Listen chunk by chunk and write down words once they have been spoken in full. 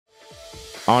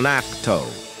On Acto,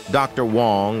 Dr.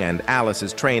 Wong and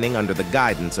Alice's training under the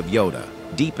guidance of Yoda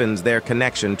deepens their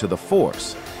connection to the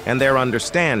Force and their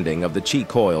understanding of the Chi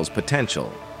Coil's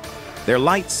potential. Their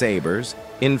lightsabers,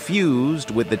 infused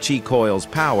with the Chi Coil's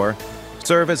power,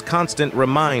 serve as constant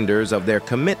reminders of their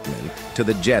commitment to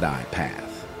the Jedi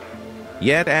path.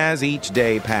 Yet as each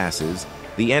day passes,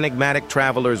 the enigmatic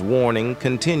traveler's warning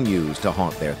continues to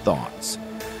haunt their thoughts.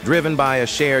 Driven by a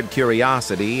shared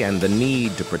curiosity and the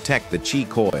need to protect the Chi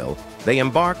Coil, they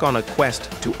embark on a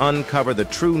quest to uncover the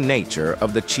true nature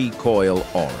of the Chi Coil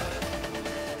aura.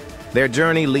 Their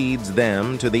journey leads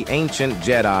them to the ancient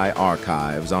Jedi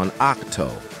archives on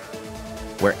Acto,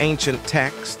 where ancient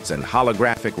texts and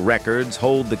holographic records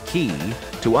hold the key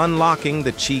to unlocking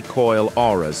the Chi Coil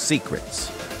aura's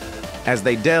secrets. As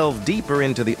they delve deeper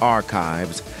into the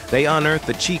archives, they unearth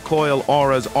the Chi Coil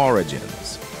aura's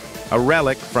origins, a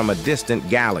relic from a distant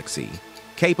galaxy,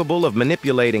 capable of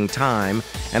manipulating time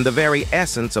and the very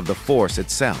essence of the Force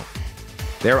itself.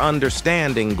 Their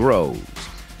understanding grows,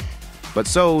 but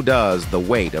so does the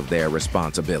weight of their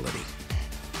responsibility.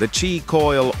 The Chi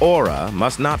Coil aura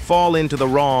must not fall into the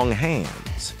wrong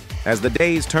hands. As the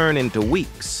days turn into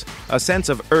weeks, a sense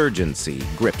of urgency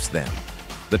grips them.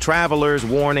 The traveler's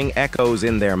warning echoes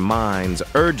in their minds,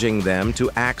 urging them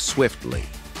to act swiftly.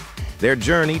 Their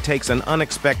journey takes an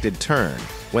unexpected turn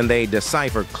when they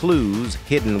decipher clues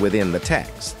hidden within the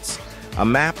texts, a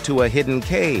map to a hidden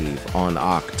cave on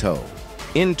Acto.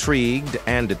 Intrigued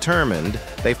and determined,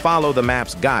 they follow the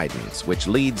map's guidance, which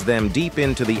leads them deep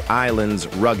into the island's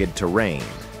rugged terrain.